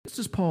This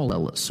is Paul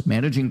Ellis,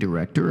 Managing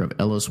Director of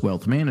Ellis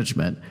Wealth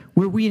Management,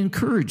 where we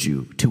encourage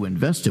you to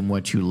invest in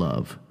what you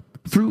love.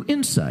 Through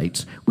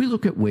Insights, we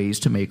look at ways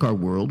to make our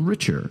world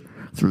richer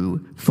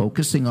through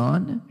focusing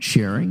on,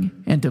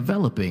 sharing, and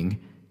developing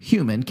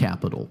human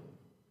capital.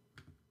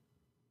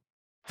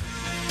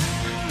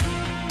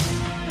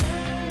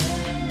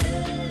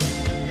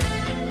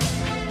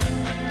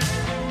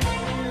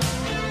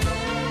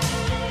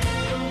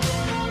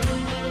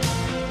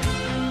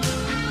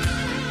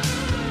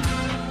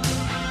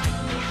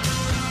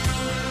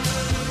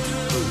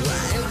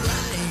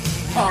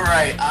 All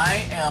right,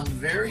 I am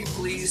very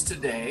pleased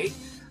today.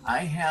 I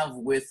have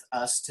with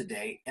us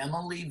today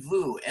Emily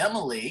Vu.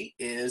 Emily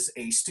is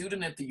a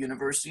student at the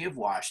University of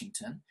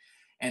Washington,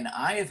 and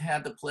I have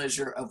had the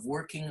pleasure of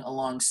working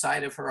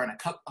alongside of her on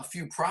a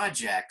few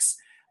projects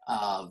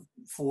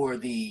for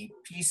the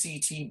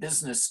PCT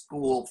Business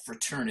School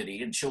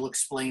fraternity, and she'll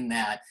explain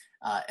that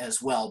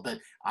as well. But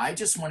I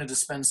just wanted to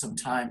spend some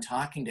time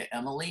talking to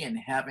Emily and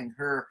having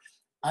her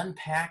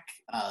unpack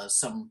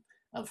some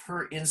of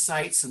her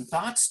insights and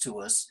thoughts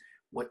to us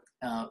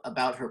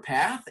about her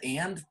path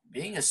and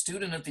being a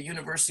student at the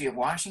University of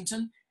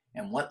Washington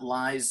and what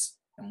lies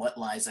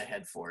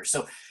ahead for her.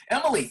 So,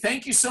 Emily,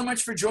 thank you so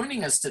much for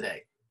joining us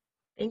today.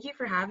 Thank you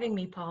for having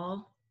me,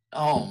 Paul.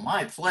 Oh,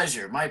 my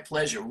pleasure, my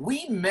pleasure.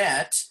 We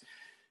met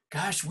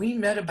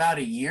about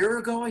a year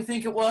ago, I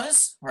think it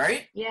was,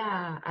 right?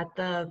 Yeah, at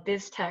the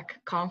BizTech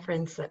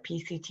conference that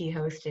PCT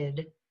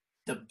hosted.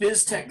 The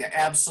BizTech,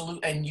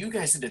 absolute, and you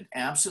guys did an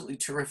absolutely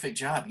terrific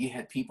job. You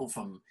had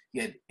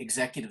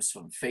executives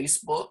from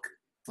Facebook,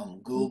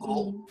 from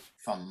Google,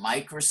 from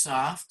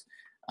Microsoft,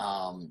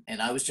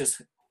 and I was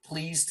just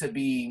pleased to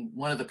be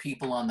one of the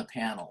people on the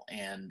panel.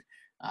 And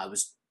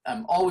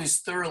I'm always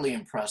thoroughly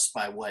impressed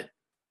by what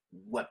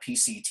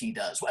PCT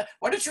does.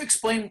 Why don't you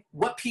explain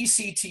what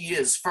PCT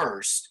is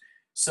first,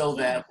 so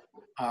that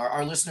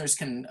our listeners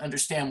can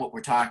understand what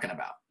we're talking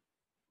about?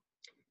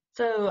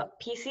 So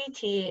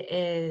PCT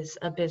is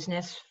a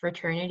business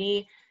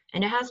fraternity,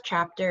 and it has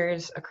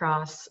chapters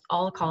across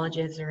all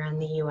colleges around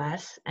the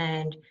US,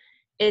 and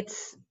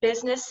it's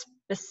business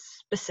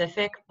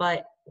specific,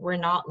 but we're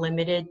not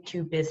limited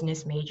to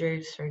business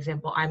majors. For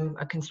example, I'm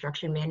a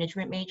construction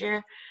management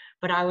major,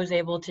 but I was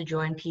able to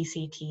join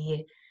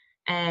PCT,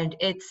 and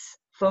it's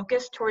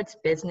focused towards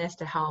business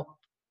to help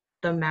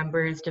the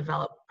members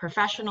develop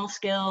professional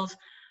skills,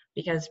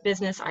 because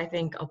business, I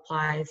think,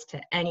 applies to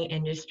any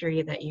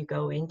industry that you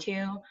go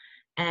into.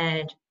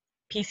 And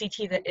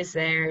PCT that is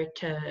there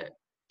to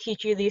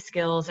teach you these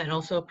skills and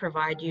also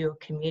provide you a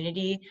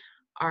community.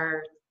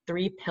 Our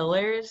three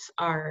pillars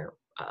are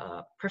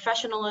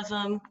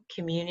professionalism,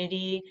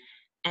 community,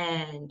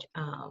 and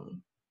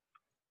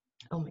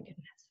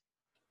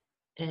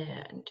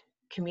and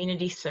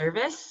community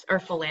service or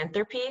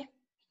philanthropy.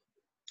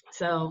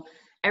 So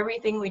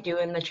everything we do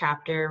in the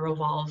chapter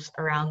revolves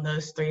around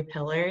those three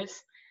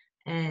pillars.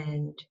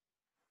 And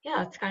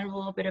yeah, it's kind of a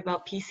little bit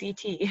about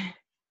PCT.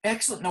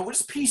 Excellent. Now, what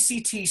does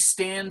PCT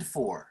stand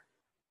for?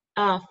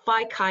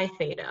 Phi Chi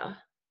Theta.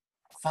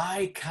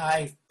 Phi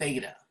Chi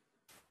Theta.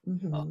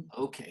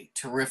 Okay,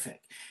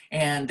 terrific.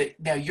 And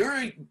now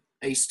you're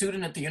a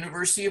student at the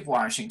University of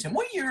Washington.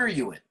 What year are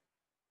you in?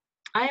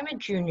 I am a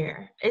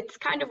junior. It's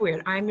kind of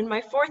weird. I'm in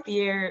my fourth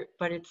year,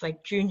 but it's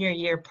like junior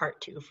year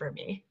part 2 for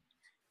me.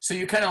 So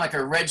you're kind of like a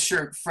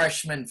redshirt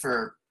freshman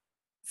for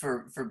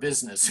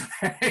business,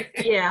 right?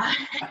 Yeah.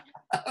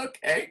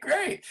 Okay,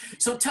 great.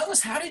 So tell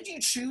us, how did you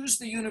choose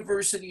the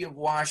University of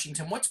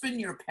Washington? What's been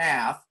your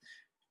path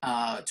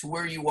to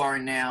where you are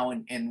now,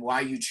 and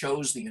why you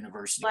chose the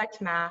university?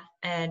 Select math,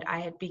 and I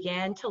had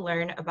began to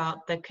learn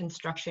about the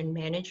construction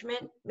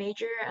management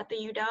major at the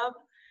UW,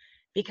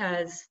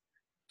 because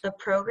the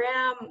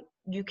program,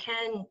 you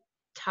can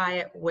tie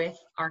it with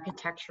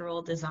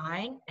architectural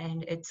design,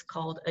 and it's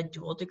called a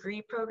dual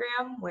degree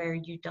program where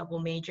you double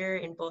major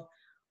in both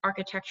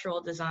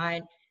architectural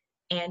design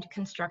and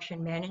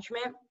construction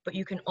management, but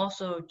you can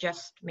also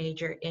just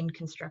major in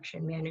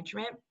construction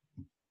management.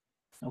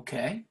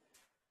 Okay.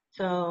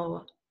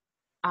 So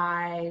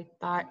I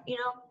thought,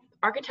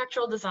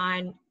 architectural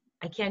design,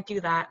 I can't do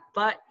that,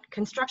 but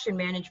construction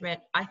management,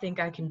 I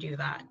think I can do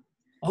that.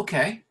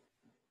 Okay.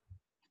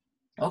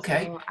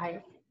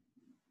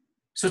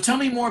 So tell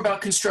me more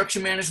about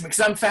construction management,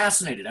 because I'm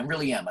fascinated. I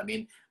really am. I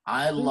mean,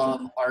 I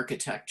love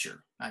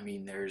architecture. I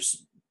mean,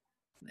 there's,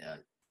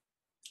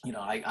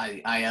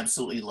 I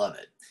absolutely love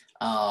it.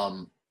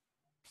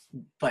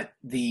 But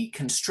the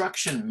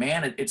construction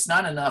it's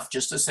not enough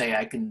just to say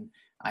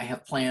I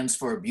have plans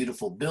for a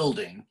beautiful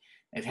building.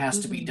 It has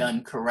to be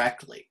done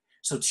correctly.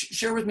 So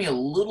share with me a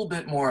little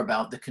bit more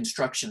about the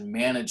construction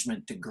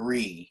management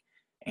degree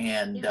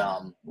and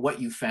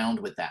what you found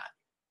with that.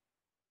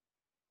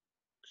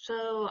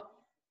 So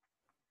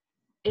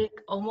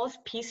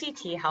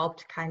PCT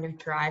helped kind of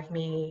drive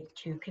me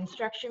to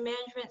construction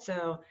management.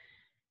 So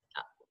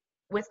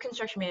with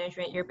construction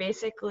management, you're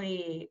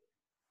basically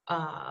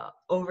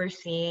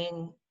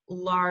overseeing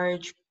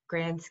large,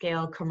 grand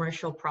scale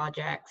commercial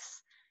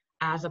projects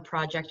as a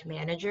project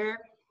manager.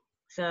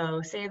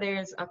 So say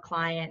there's a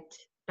client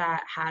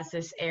that has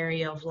this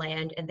area of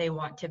land and they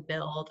want to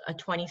build a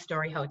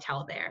 20-story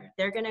hotel there.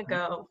 They're going to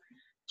go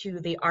to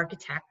the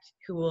architect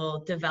who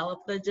will develop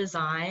the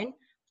design.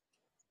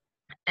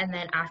 And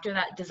then after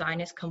that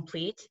design is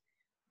complete,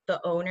 the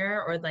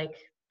owner, or like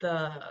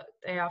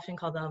they often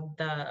call them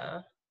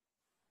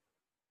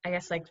I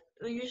guess like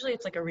usually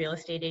it's like a real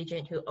estate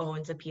agent who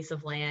owns a piece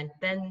of land.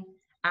 Then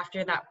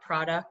after that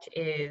product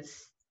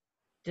is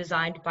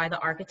designed by the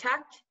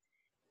architect,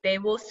 they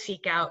will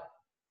seek out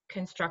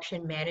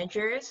construction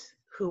managers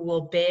who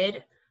will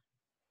bid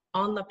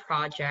on the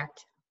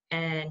project.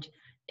 And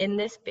in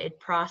this bid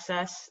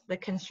process, the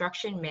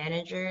construction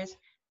managers,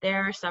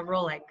 there are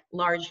several like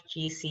large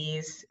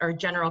GCs or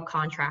general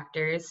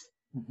contractors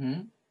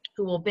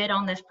who will bid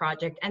on this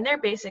project. And they're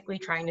basically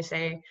trying to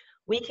say,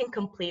 we can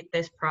complete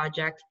this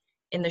project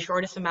in the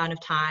shortest amount of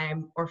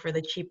time or for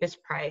the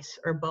cheapest price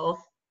or both,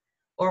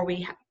 or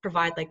we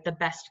provide like the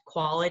best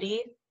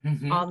quality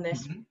on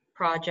this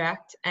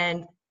project.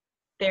 And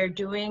they're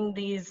doing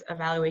these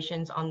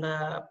evaluations on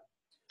the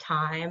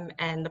time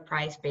and the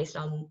price based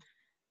on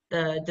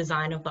the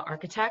design of the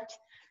architect.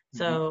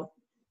 So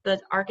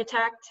the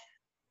architect,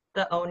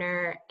 the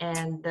owner,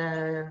 and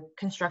the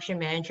construction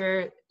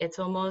manager, it's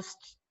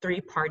almost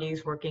 3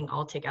 parties working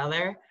all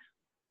together.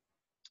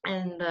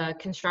 And the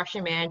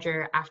construction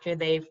manager, after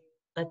they've,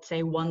 let's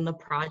say, won the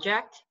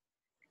project,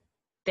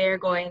 they're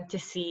going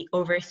to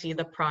oversee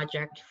the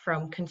project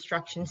from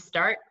construction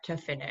start to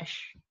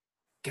finish.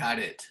 Got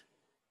it.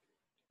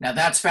 Now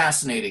that's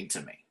fascinating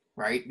to me,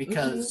 right?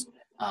 Because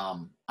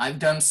I've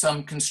done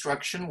some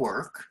construction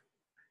work,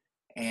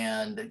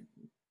 and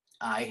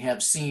I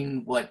have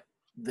seen what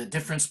the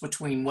difference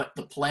between what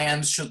the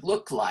plans should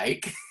look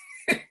like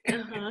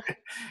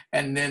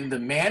and then the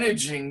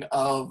managing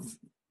of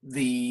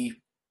the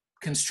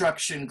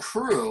construction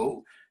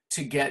crew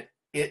to get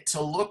it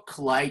to look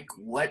like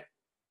what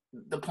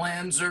the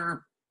plans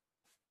are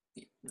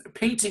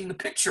painting the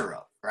picture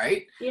of,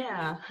 right?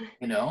 Yeah.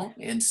 You know,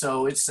 and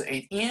so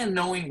and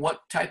knowing what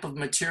type of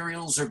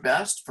materials are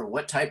best for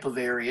what type of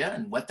area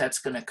and what that's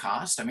going to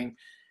cost. I mean,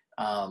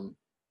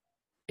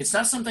 it's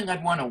not something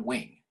I'd want to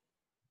wing,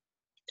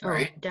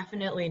 right? Oh,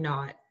 definitely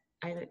not.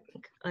 I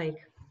think like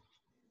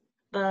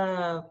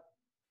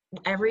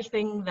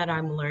everything that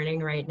I'm learning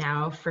right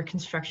now for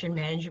construction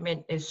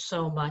management is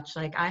so much.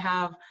 Like I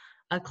have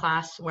a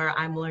class where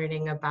I'm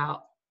learning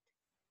about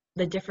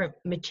the different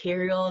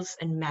materials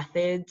and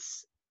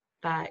methods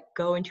that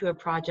go into a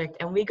project,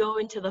 and we go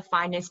into the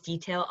finest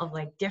detail of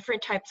like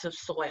different types of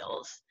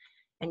soils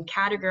and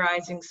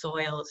categorizing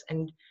soils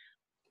and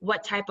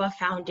what type of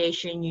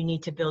foundation you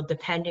need to build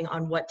depending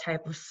on what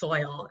type of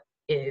soil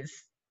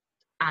is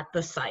at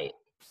the site.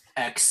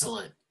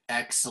 Excellent.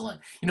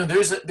 You know,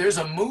 there's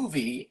a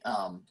movie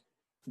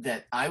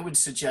that I would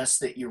suggest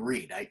that you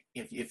read,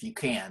 if you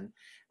can,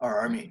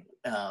 or I mean,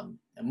 a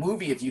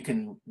movie if you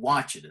can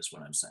watch it is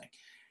what I'm saying.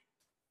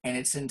 And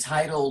it's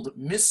entitled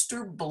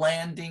Mr.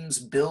 Blandings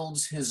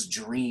Builds His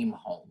Dream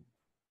Home.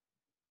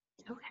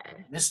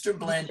 Okay. Mr.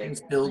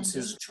 Blandings Builds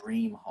His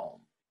Dream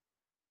Home.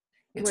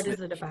 What is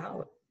it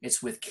about?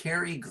 It's with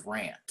Cary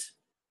Grant.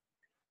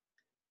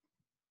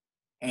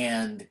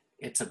 And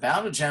it's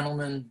about a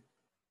gentleman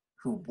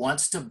who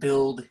wants to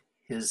build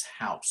his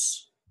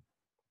house.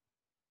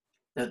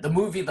 The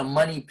movie The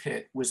Money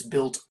Pit was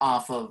built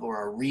off of,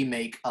 or a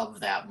remake of,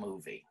 that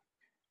movie.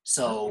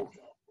 So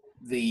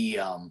the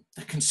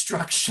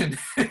construction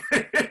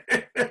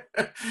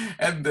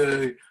and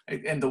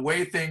the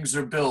way things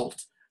are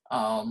built,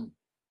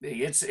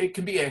 it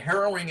can be a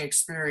harrowing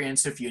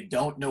experience if you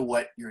don't know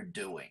what you're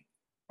doing,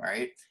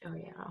 right? Oh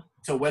yeah.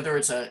 So whether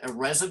it's a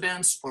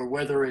residence or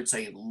whether it's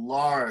a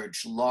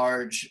large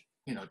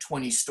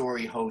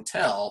 20-story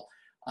hotel,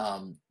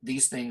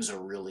 these things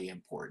are really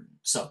important.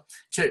 So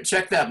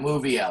check that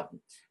movie out.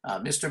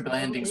 Mr.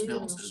 Blandings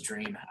Builds His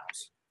Dream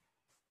House.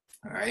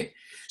 All right.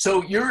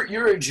 So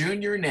you're a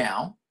junior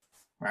now,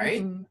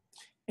 right?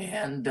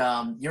 And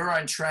you're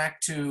on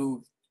track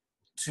to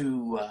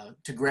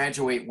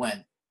graduate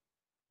when?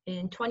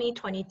 In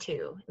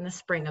 2022, in the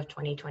spring of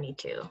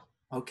 2022.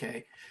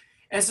 Okay.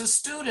 As a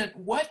student,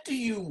 what do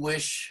you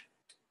wish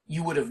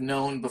you would have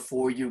known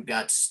before you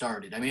got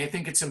started? I mean, I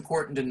think it's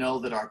important to know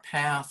that our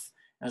path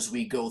as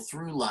we go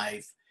through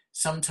life,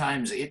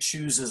 sometimes it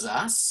chooses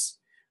us.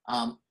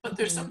 But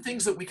there's some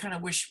things that we kind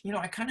of wish,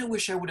 I kind of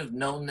wish I would have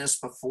known this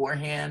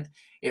beforehand.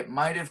 It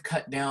might have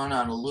cut down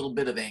on a little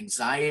bit of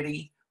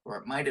anxiety, or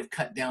it might have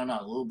cut down on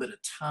a little bit of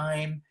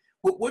time.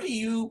 What do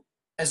you,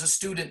 as a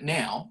student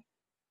now,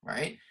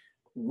 right,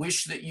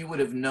 wish that you would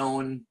have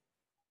known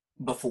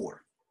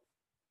before?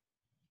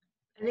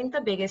 I think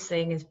the biggest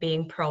thing is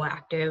being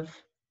proactive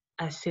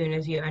as soon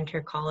as you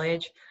enter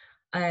college.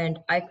 And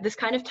this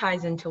kind of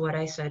ties into what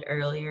I said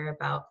earlier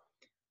about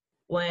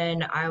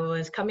when I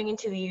was coming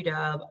into the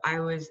UW, I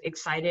was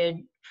excited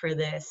for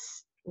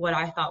this, what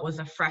I thought was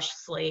a fresh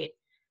slate,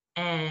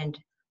 and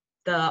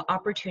the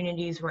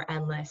opportunities were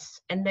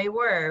endless. And they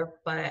were,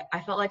 but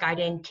I felt like I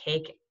didn't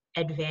take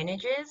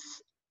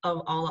advantages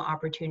of all the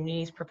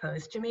opportunities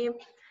proposed to me.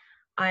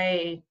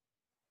 I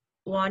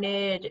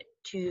wanted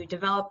to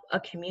develop a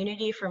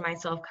community for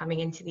myself coming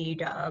into the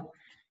UW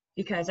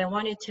because I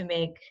wanted to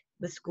make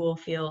the school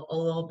feel a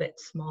little bit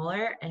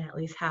smaller and at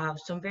least have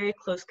some very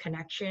close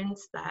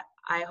connections that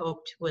I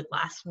hoped would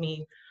last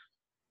me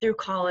through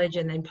college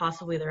and then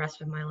possibly the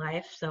rest of my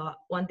life. So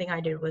one thing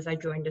I did was I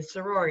joined a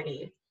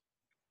sorority.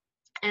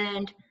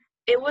 And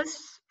it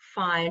was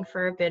fine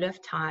for a bit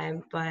of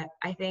time, but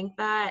I think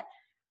that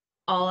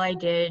all I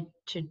did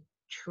to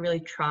really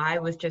try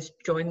was just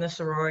join the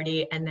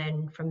sorority. And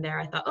then from there,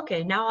 I thought,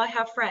 okay, now I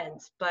have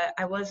friends, but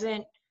I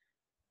wasn't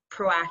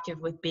proactive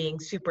with being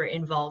super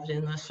involved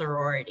in the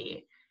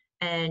sorority.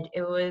 And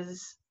it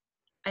was,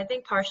 I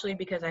think, partially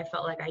because I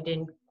felt like I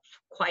didn't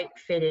quite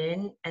fit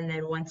in. And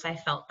then once I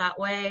felt that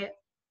way,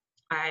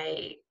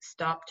 I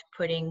stopped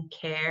putting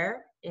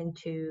care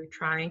into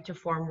trying to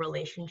form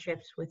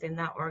relationships within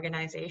that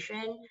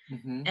organization.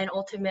 Mm-hmm. And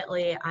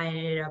ultimately, I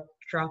ended up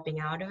dropping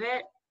out of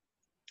it.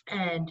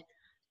 And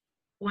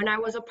when I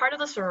was a part of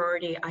the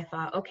sorority, I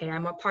thought, okay,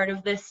 I'm a part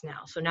of this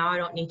now. So now I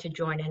don't need to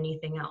join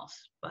anything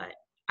else. But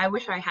I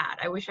wish I had.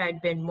 I wish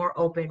I'd been more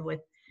open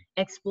with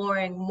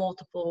exploring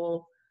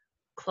multiple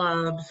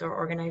clubs or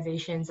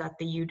organizations at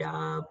the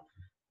UW,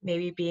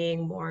 maybe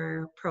being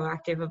more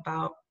proactive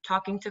about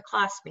talking to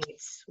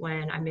classmates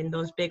when I'm in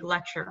those big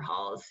lecture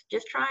halls,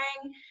 just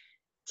trying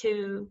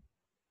to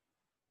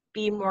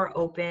be more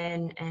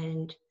open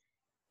and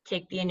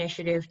take the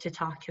initiative to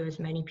talk to as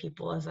many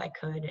people as I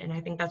could. And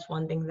I think that's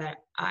one thing that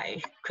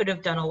I could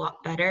have done a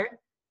lot better.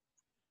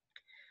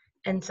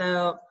 And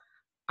so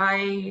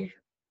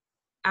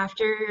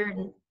after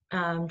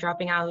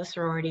dropping out of the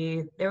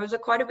sorority, there was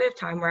quite a bit of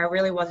time where I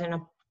really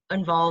wasn't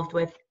involved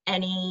with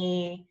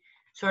any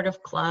sort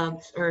of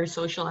clubs or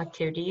social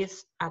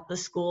activities at the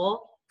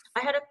school.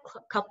 I had a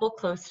couple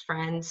close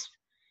friends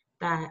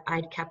that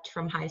I'd kept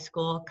from high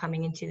school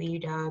coming into the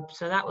UW,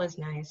 so that was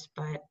nice,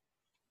 but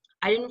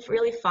I didn't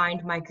really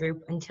find my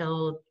group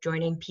until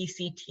joining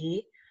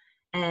PCT,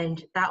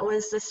 and that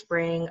was the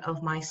spring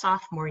of my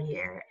sophomore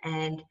year.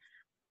 And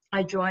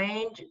I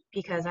joined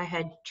because I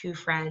had two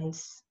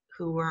friends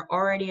who were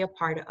already a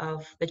part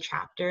of the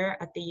chapter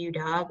at the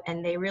UW,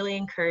 and they really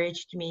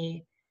encouraged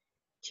me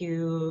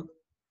to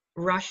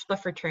rush the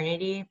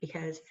fraternity,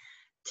 because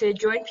to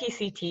join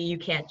PCT, you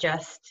can't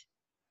just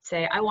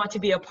say, I want to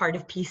be a part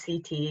of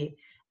PCT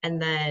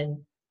and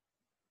then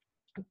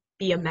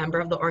be a member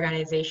of the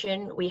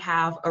organization. We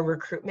have a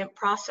recruitment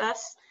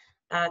process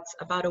that's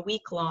about a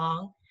week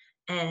long,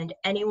 and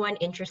anyone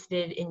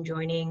interested in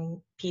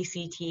joining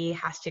PCT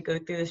has to go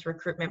through this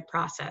recruitment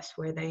process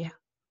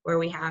where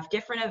we have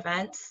different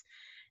events,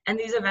 and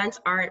these events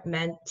aren't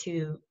meant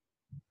to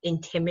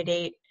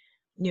intimidate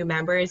new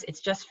members.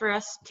 It's just for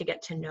us to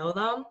get to know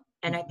them.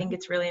 And I think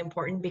it's really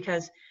important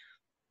because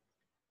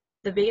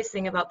the biggest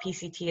thing about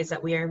PCT is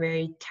that we are a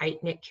very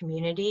tight-knit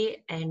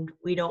community, and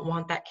we don't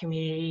want that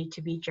community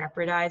to be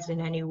jeopardized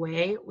in any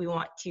way. We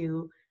want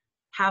to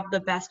have the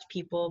best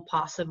people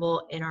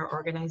possible in our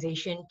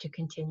organization to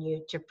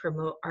continue to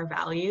promote our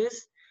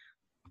values.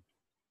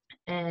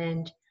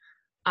 And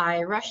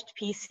I rushed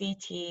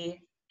PCT,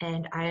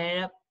 and I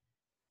ended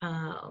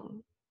up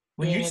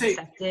being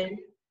accepted.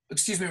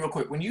 Excuse me real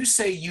quick. When you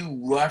say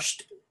you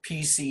rushed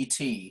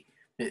PCT,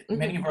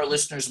 many of our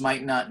listeners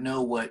might not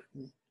know what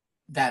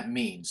that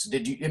means.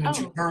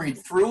 You hurried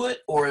through it,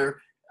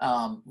 or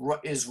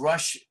is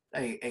rush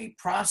a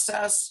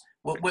process?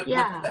 What does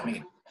that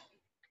mean?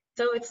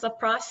 So it's the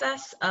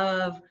process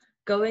of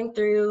going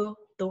through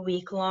the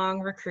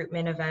week-long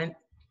recruitment event.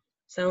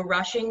 So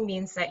rushing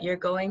means that you're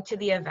going to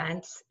the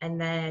events,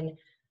 and then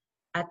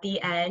at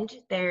the end,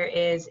 there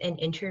is an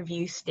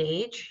interview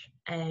stage.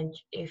 And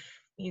if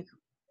you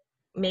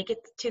make it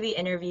to the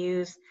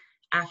interviews,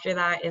 after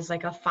that is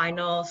like a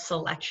final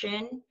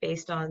selection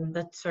based on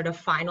the sort of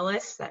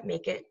finalists that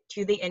make it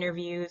to the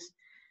interviews.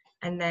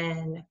 And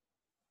then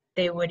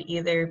they would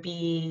either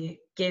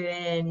be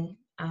given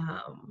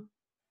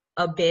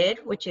a bid,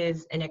 which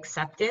is an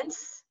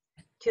acceptance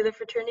to the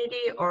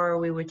fraternity, or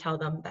we would tell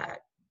them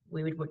that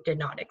we did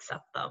not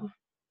accept them.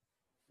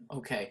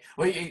 Okay.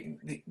 Well,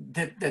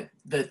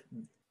 the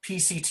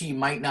PCT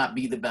might not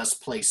be the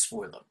best place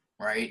for them,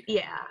 right?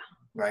 Yeah.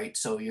 Right.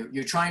 So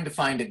you're trying to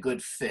find a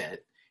good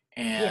fit,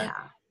 and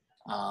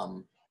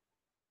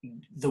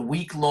the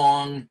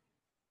week-long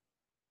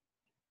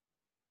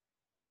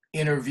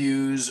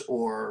interviews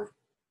or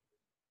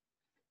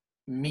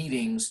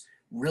meetings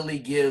really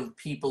give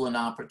people an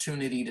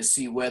opportunity to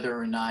see whether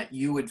or not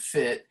you would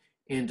fit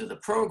into the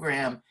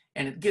program,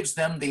 and it gives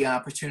them the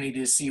opportunity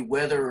to see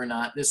whether or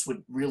not this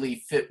would really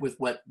fit with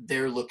what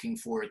they're looking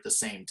for at the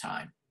same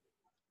time.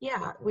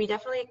 Yeah, we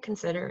definitely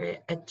consider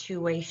it a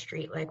two-way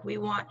street. Like, we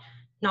want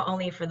not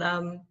only for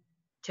them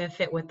to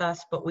fit with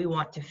us, but we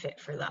want to fit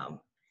for them.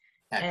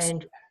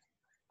 Excellent. And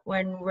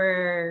when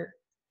we're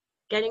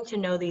getting to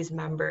know these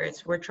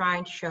members, we're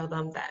trying to show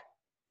them that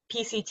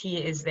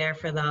PCT is there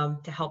for them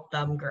to help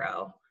them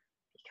grow,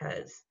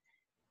 because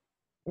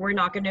we're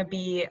not going to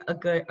be a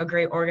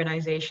great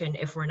organization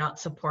if we're not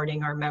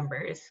supporting our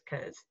members,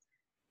 because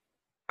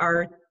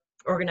our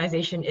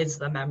organization is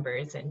the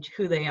members and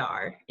who they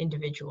are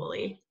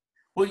individually.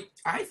 Well,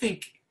 I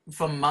think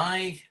from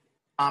my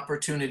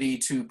opportunity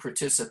to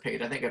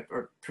participate, I think I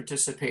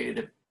participated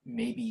at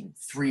maybe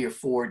 3 or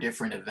 4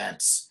 different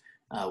events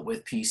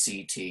with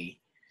PCT.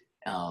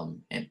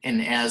 And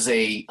as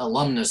a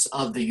alumnus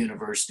of the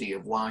University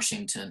of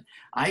Washington,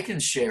 I can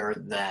share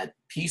that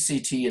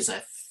PCT is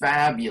a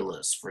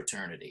fabulous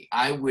fraternity.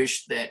 I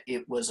wish that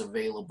it was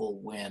available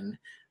when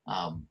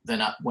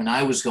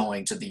I was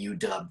going to the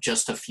UW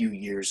just a few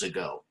years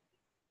ago.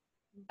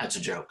 That's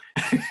a joke.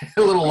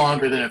 A little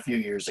longer than a few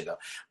years ago,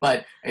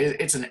 but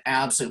it's an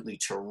absolutely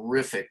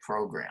terrific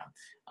program.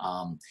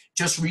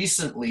 Just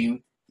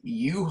recently,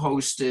 you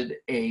hosted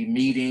a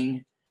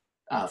meeting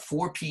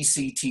for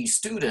PCT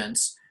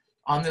students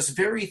on this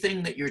very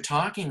thing that you're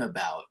talking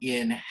about,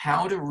 in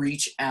how to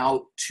reach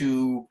out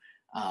to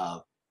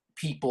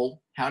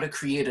people, how to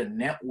create a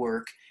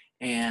network,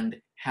 and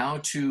how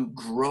to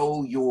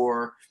grow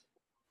your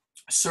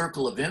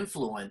circle of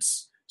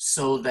influence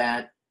so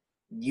that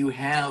you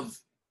have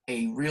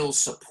a real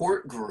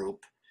support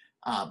group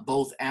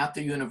both at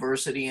the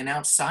university and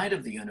outside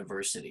of the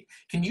university.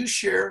 Can you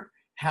share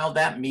how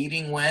that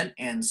meeting went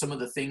and some of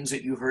the things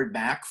that you heard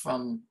back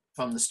from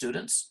the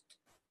students?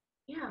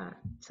 Yeah,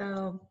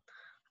 so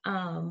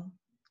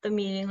the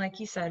meeting, like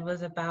you said,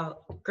 was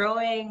about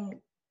growing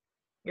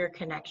your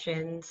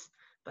connections,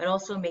 but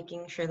also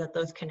making sure that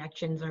those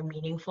connections are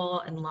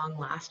meaningful and long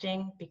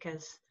lasting,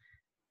 because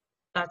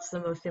that's the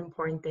most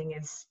important thing,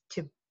 is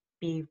to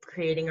be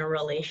creating a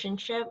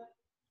relationship.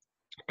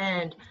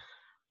 And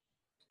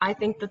I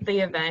think that the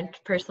event,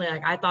 personally,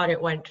 like, I thought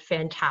it went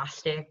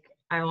fantastic.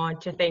 I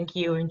want to thank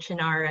you and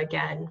Chinara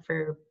again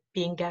for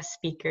being guest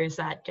speakers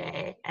that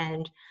day.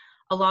 And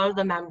a lot of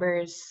the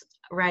members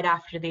right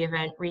after the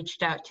event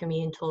reached out to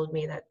me and told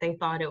me that they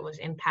thought it was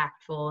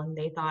impactful, and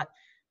they thought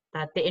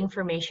that the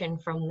information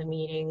from the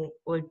meeting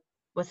was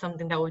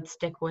something that would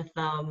stick with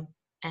them,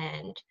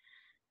 and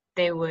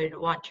they would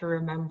want to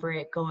remember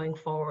it going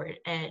forward.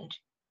 And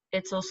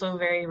it's also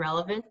very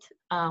relevant.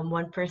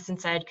 One person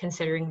said,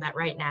 considering that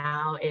right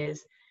now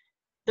is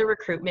the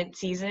recruitment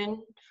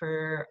season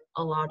for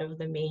a lot of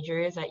the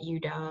majors at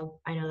UW.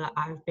 I know that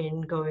I've been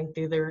going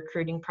through the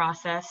recruiting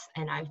process,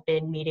 and I've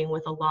been meeting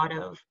with a lot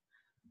of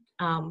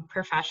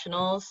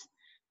professionals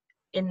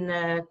in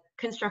the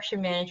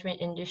construction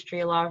management industry,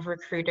 a lot of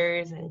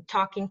recruiters, and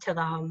talking to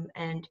them.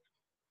 And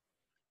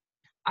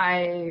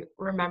I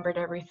remembered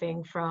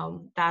everything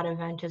from that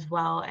event as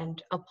well,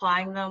 and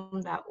applying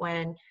them, that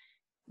when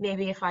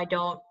maybe if I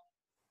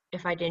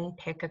didn't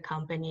pick a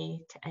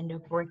company to end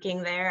up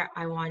working there,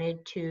 I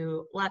wanted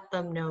to let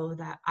them know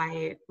that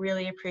I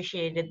really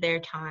appreciated their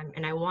time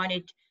and I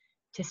wanted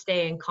to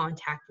stay in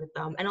contact with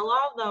them. And a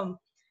lot of them,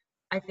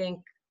 I think,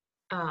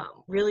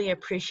 really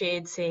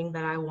appreciated seeing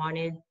that I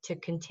wanted to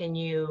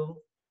continue,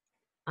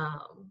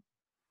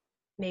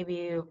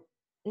 maybe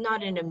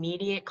not an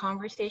immediate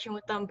conversation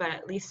with them, but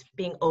at least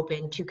being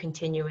open to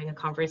continuing a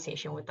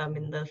conversation with them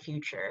in the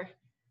future.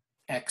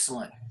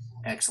 Excellent.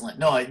 Excellent.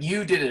 No,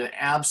 you did an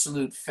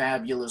absolute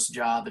fabulous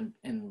job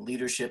in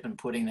leadership and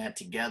putting that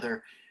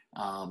together.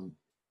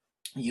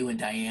 You and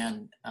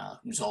Diane,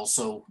 who's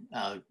also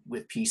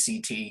with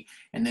PCT,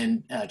 and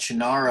then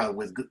Chinara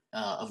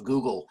of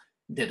Google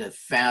did a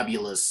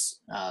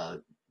fabulous,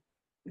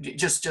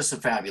 just a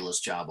fabulous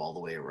job all the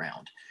way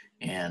around.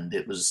 And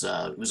it was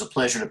a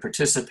pleasure to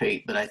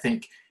participate. But I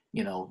think,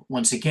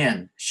 once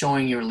again,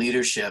 showing your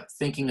leadership,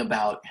 thinking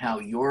about how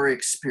your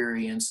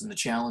experience and the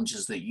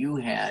challenges that you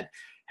had,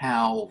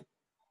 how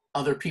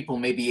other people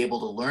may be able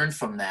to learn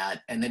from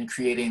that, and then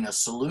creating a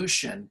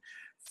solution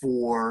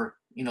for,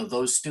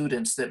 those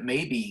students that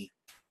may be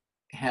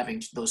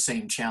having those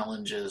same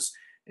challenges.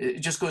 It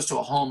just goes to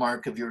a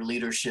hallmark of your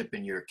leadership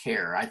and your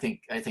care. I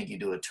think you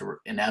do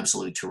an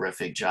absolutely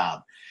terrific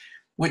job,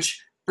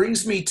 which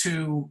brings me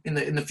to, in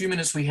the few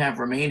minutes we have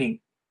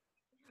remaining,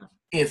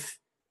 if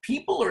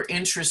people are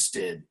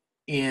interested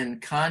in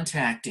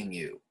contacting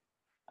you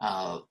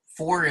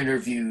for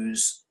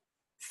interviews,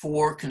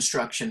 for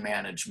construction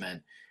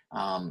management,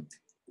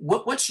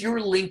 what's your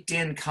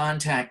LinkedIn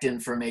contact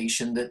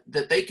information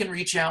that they can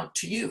reach out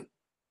to you?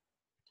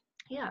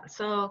 Yeah,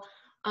 so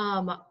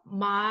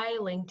my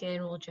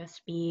LinkedIn will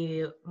just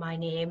be my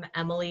name,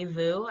 Emily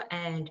Vu,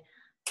 and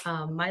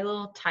my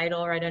little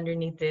title right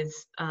underneath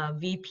is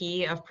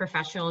VP of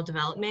Professional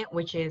Development,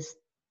 which is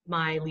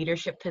my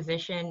leadership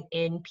position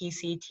in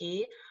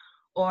PCT.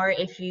 Or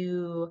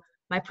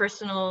my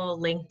personal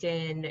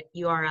LinkedIn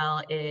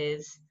URL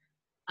is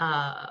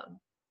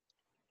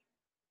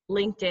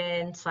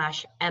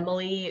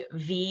LinkedIn/Emily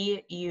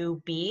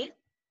VUB.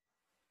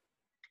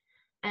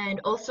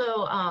 And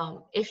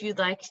also, if you'd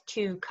like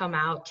to come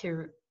out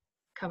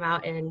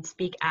and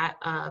speak at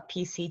a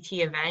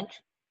PCT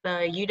event,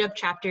 the UW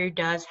chapter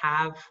does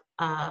have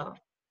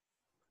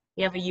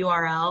we have a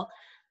URL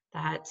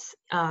that's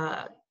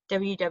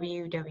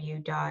www.pctuw,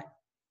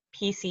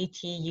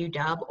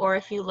 or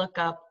if you look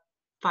up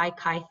Phi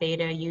Chi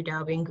Theta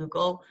UW in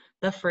Google,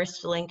 the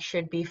first link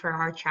should be for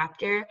our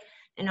chapter.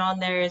 And on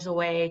there is a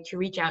way to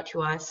reach out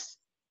to us.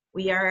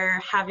 We are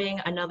having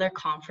another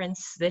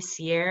conference this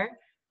year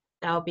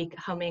that will be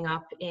coming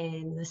up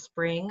in the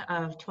spring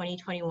of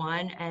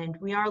 2021. And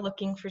we are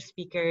looking for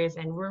speakers,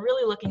 and we're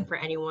really looking for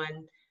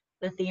anyone.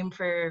 The theme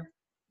for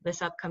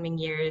this upcoming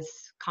year's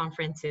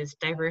conference is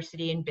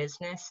diversity in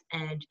business.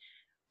 And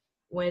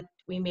what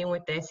we mean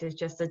with this is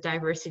just the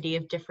diversity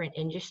of different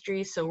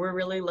industries. So we're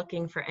really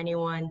looking for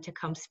anyone to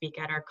come speak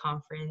at our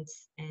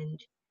conference. And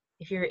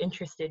if you're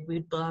interested,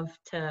 we'd love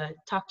to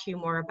talk to you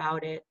more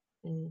about it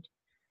and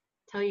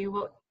tell you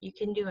what you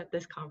can do at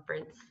this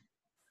conference.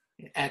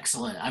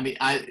 Excellent. I mean,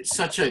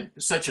 such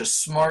a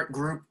smart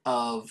group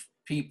of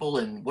people,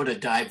 and what a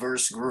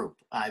diverse group.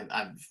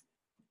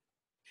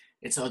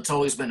 It's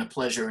always been a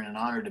pleasure and an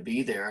honor to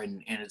be there,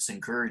 and it's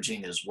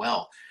encouraging as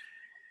well.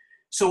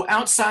 So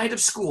outside of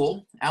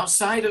school,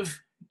 outside of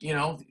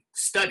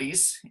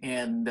studies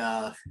and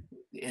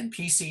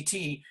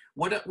PCT,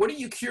 what are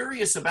you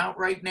curious about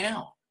right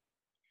now?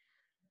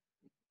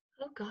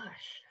 Oh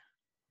gosh,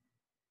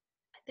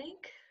 I think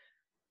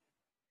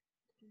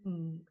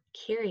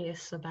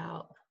curious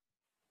about,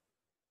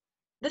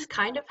 this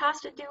kind of has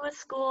to do with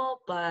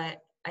school,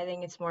 but I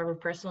think it's more of a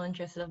personal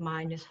interest of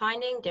mine, is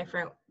finding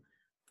different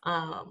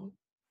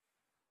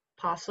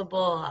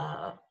possible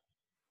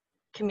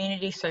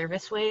community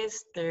service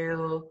ways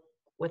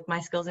with my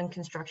skills in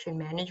construction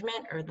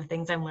management, or the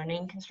things I'm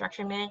learning in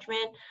construction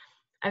management.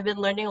 I've been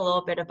learning a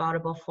little bit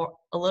about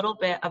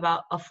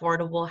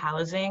affordable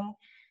housing.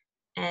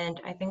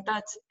 And I think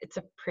it's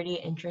a pretty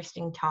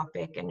interesting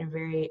topic and a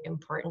very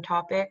important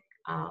topic.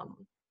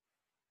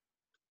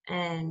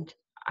 And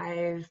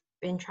I've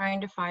been trying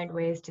to find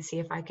ways to see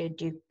if I could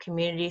do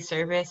community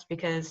service,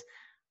 because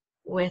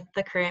with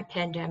the current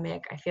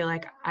pandemic, I feel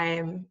like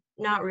I'm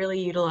not really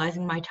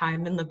utilizing my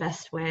time in the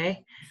best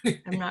way.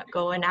 I'm not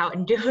going out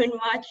and doing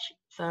much.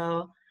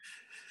 So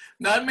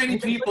not many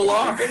people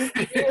are.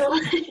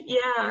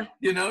 Yeah.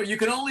 You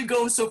can only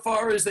go so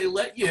far as they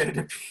let you, it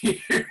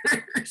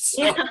appears.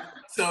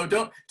 So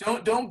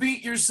don't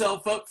beat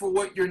yourself up for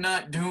what you're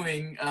not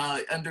doing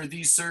under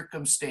these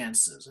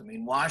circumstances. I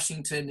mean,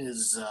 Washington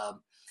is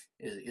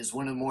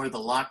one of more of the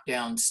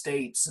lockdown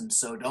states, and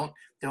so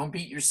don't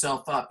beat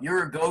yourself up.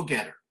 You're a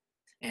go-getter,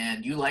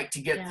 and you like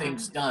to get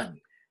things done.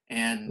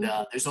 And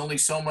there's only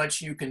so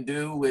much you can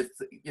do with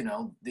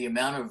the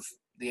amount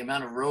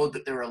of road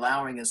that they're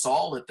allowing us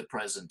all at the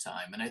present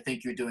time. And I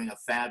think you're doing a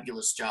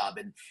fabulous job.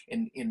 And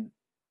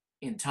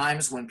in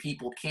times when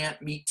people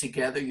can't meet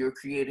together, you're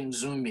creating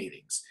Zoom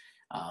meetings.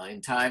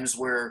 In times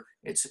where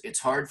it's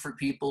hard for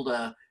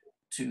people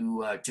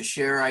to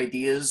share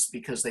ideas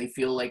because they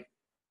feel like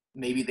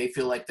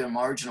they're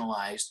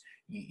marginalized,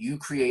 you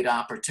create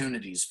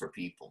opportunities for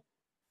people.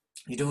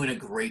 You're doing a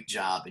great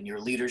job, and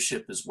your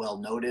leadership is well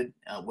noted,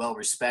 well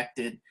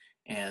respected.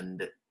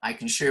 And I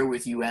can share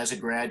with you, as a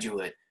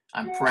graduate,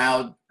 I'm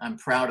proud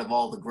of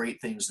all the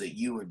great things that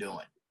you are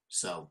doing.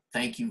 So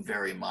thank you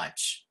very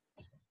much.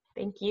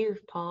 Thank you,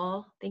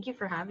 Paul. Thank you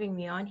for having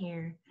me on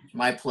here.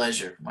 My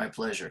pleasure. My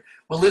pleasure.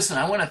 Well, listen,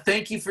 I want to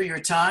thank you for your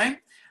time.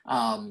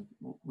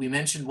 We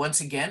mentioned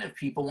once again, if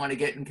people want to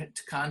get into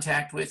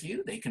contact with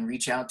you, they can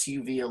reach out to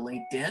you via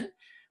LinkedIn.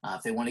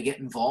 If they want to get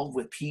involved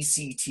with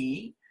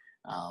PCT,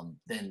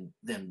 then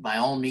by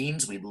all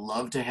means, we'd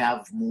love to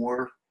have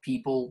more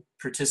people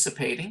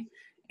participating.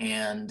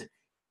 And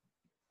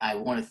I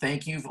want to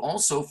thank you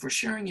also for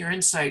sharing your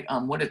insight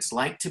on what it's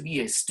like to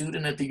be a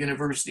student at the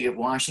University of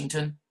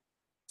Washington,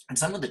 and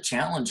some of the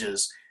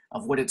challenges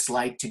of what it's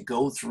like to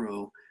go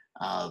through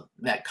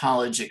that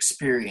college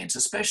experience,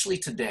 especially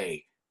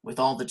today with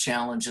all the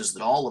challenges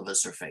that all of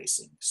us are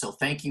facing. So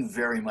thank you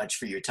very much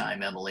for your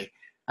time, Emily.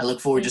 I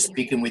look forward to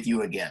speaking with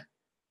you again.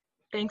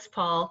 Thanks,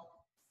 Paul.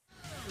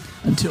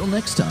 Until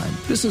next time,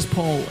 this is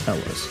Paul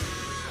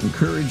Ellis,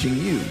 encouraging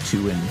you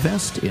to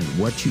invest in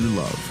what you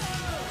love.